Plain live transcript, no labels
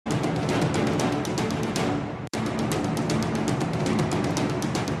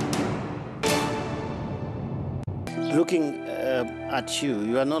Looking at you,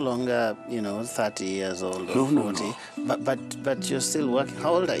 you are no longer, 30 years old or 40, No. But you're still working.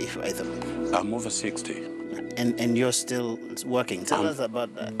 How old are you, by the way? I'm over 60. And you're still working. Tell us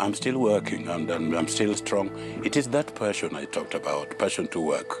about that. I'm still working, and I'm still strong. It is that passion I talked about, passion to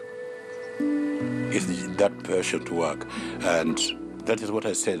work. It's that passion to work. And that is what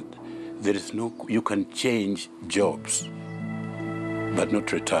I said. You can change jobs, but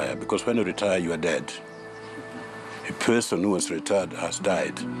not retire, because when you retire, you are dead. A person who was retired has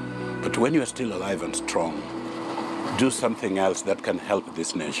died. But when you are still alive and strong, do something else that can help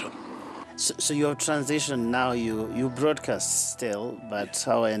this nation. So your transition now, you broadcast still, but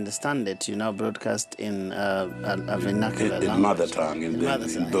how I understand it, you now broadcast in a vernacular language. In mother tongue, in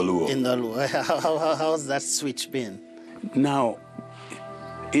Doluo. In Doluo. How's that switch been? Now,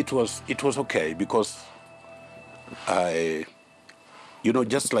 it was okay, because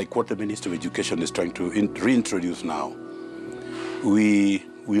just like what the Minister of Education is trying to reintroduce now, we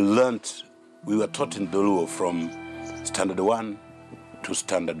were taught in Doluo from Standard 1 to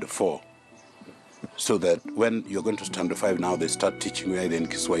Standard 4. So that when you're going to Standard 5 now, they start teaching you either in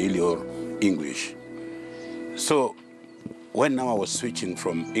Kiswahili or English. So when now I was switching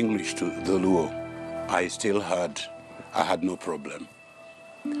from English to Doluo, I had no problem.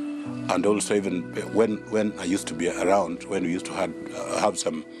 And also even when I used to be around, when we used to have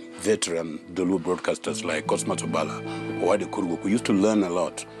some veteran Doluo broadcasters like Cosmas Obala or Wade Kurgu, we used to learn a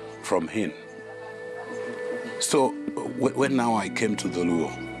lot from him. So when now I came to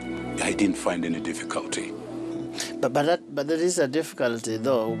Doluo, I didn't find any difficulty. But there is a difficulty,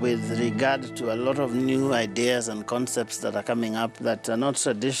 though, with regard to a lot of new ideas and concepts that are coming up that are not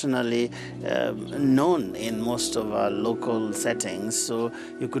traditionally known in most of our local settings. So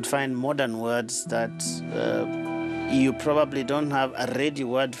you could find modern words that you probably don't have a ready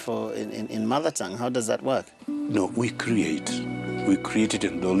word for in mother tongue. How does that work? No, we create it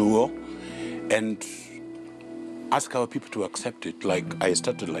in Doluo, and ask our people to accept it. Like I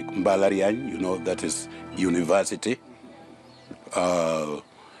started like Mbalarian, that is university.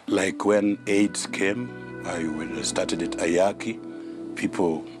 Like when AIDS came, I started it Ayaki.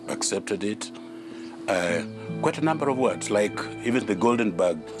 People accepted it. Quite a number of words, like even the Golden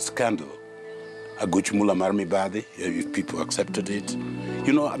Bag scandal. Aguchmula Marmi Badi, people accepted it.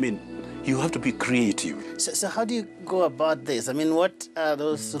 You have to be creative. So how do you go about this? What are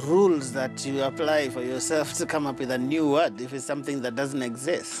those rules that you apply for yourself to come up with a new word if it's something that doesn't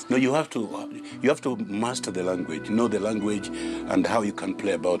exist? No, you have to master the language, know the language, and how you can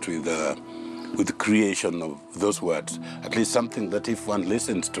play about with the creation of those words. At least something that if one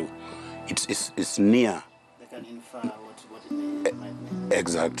listens to, it's near. They can infer what it might mean.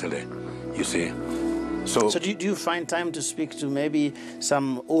 Exactly, you see. So do you find time to speak to maybe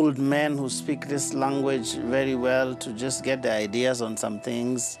some old men who speak this language very well to just get the ideas on some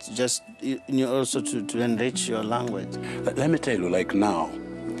things, just also to enrich your language? Let me tell you, like now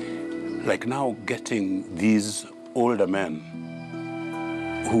getting these older men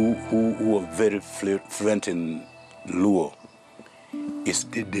who are very fluent in Luo is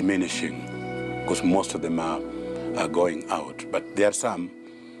diminishing, because most of them are going out. But there are some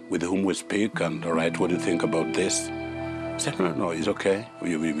with whom we speak, and all right, what do you think about this? I said, no, it's okay.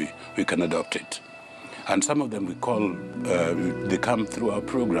 We can adopt it. And some of them we call, they come through our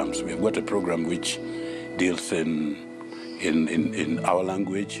programs. We have got a program which deals in our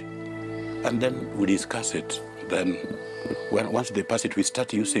language, and then we discuss it. Then once they pass it, we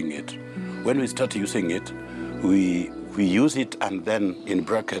start using it. When we start using it, we use it, and then in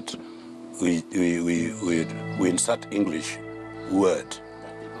bracket, we insert English word.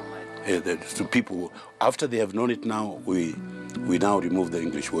 To people, after they have known it now, we now remove the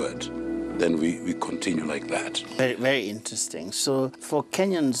English word. Then we continue like that. Very, very interesting. So for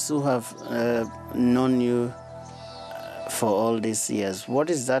Kenyans who have known you for all these years,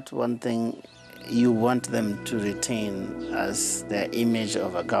 what is that one thing you want them to retain as their image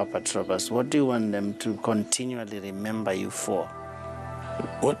of Agawo Patrobas? What do you want them to continually remember you for?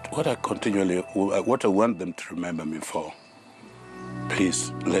 What I want them to remember me for?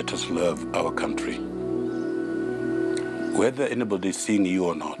 Please let us love our country, whether anybody is seeing you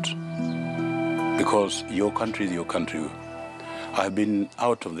or not, because your country is your country. I've been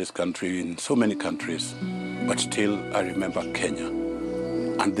out of this country in so many countries, but still I remember Kenya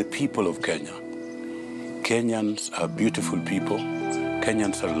and the people of Kenya. Kenyans are beautiful people.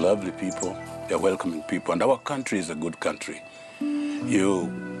 Kenyans are lovely people. They're welcoming people, and our country is a good country.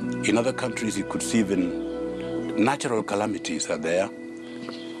 In other countries, you could see even natural calamities are there.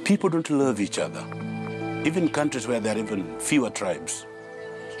 People don't love each other. Even countries where there are even fewer tribes,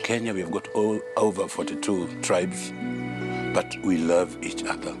 Kenya, we've got over 42 tribes, but we love each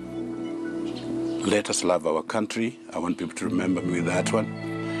other. Let us love our country. I want people to remember me with that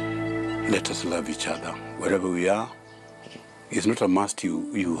one. Let us love each other. Wherever we are, it's not a must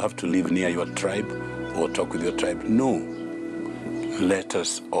you have to live near your tribe or talk with your tribe. No. Let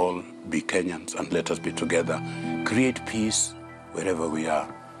us all be Kenyans and let us be together. Create peace wherever we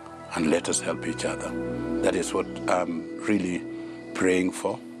are and let us help each other. That is what I'm really praying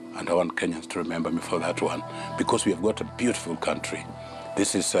for, and I want Kenyans to remember me for that one, because we have got a beautiful country.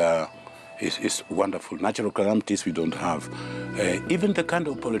 This is wonderful. Natural calamities we don't have. Even the kind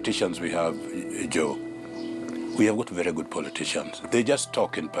of politicians we have, Joe, we have got very good politicians. They just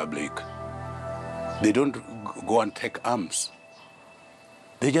talk in public. They don't go and take arms.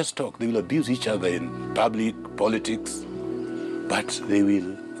 They just talk. They will abuse each other in public politics, but they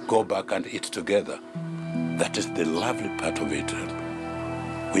will go back and eat together. That is the lovely part of it.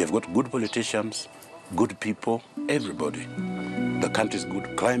 We have got good politicians, good people, everybody. The country is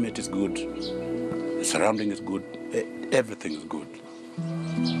good, climate is good, the surrounding is good, everything is good.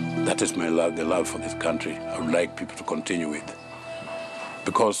 That is my love, the love for this country. I would like people to continue with.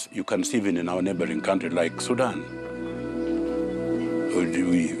 Because you can see even in our neighboring country like Sudan,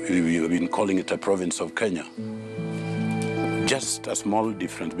 we have been calling it a province of Kenya. Just a small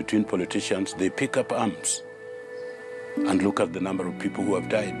difference between politicians, they pick up arms. And look at the number of people who have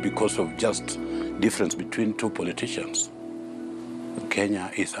died because of just difference between two politicians. Kenya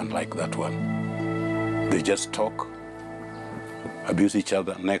is unlike that one. They just talk, abuse each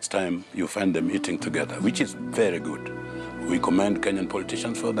other. Next time you find them eating together, which is very good. We commend Kenyan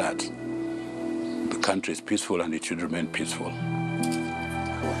politicians for that. The country is peaceful and it should remain peaceful.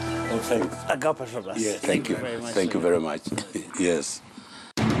 Well, thanks. Agawo Patrobas. Yes, thank you very much. Thank you very much. Yes.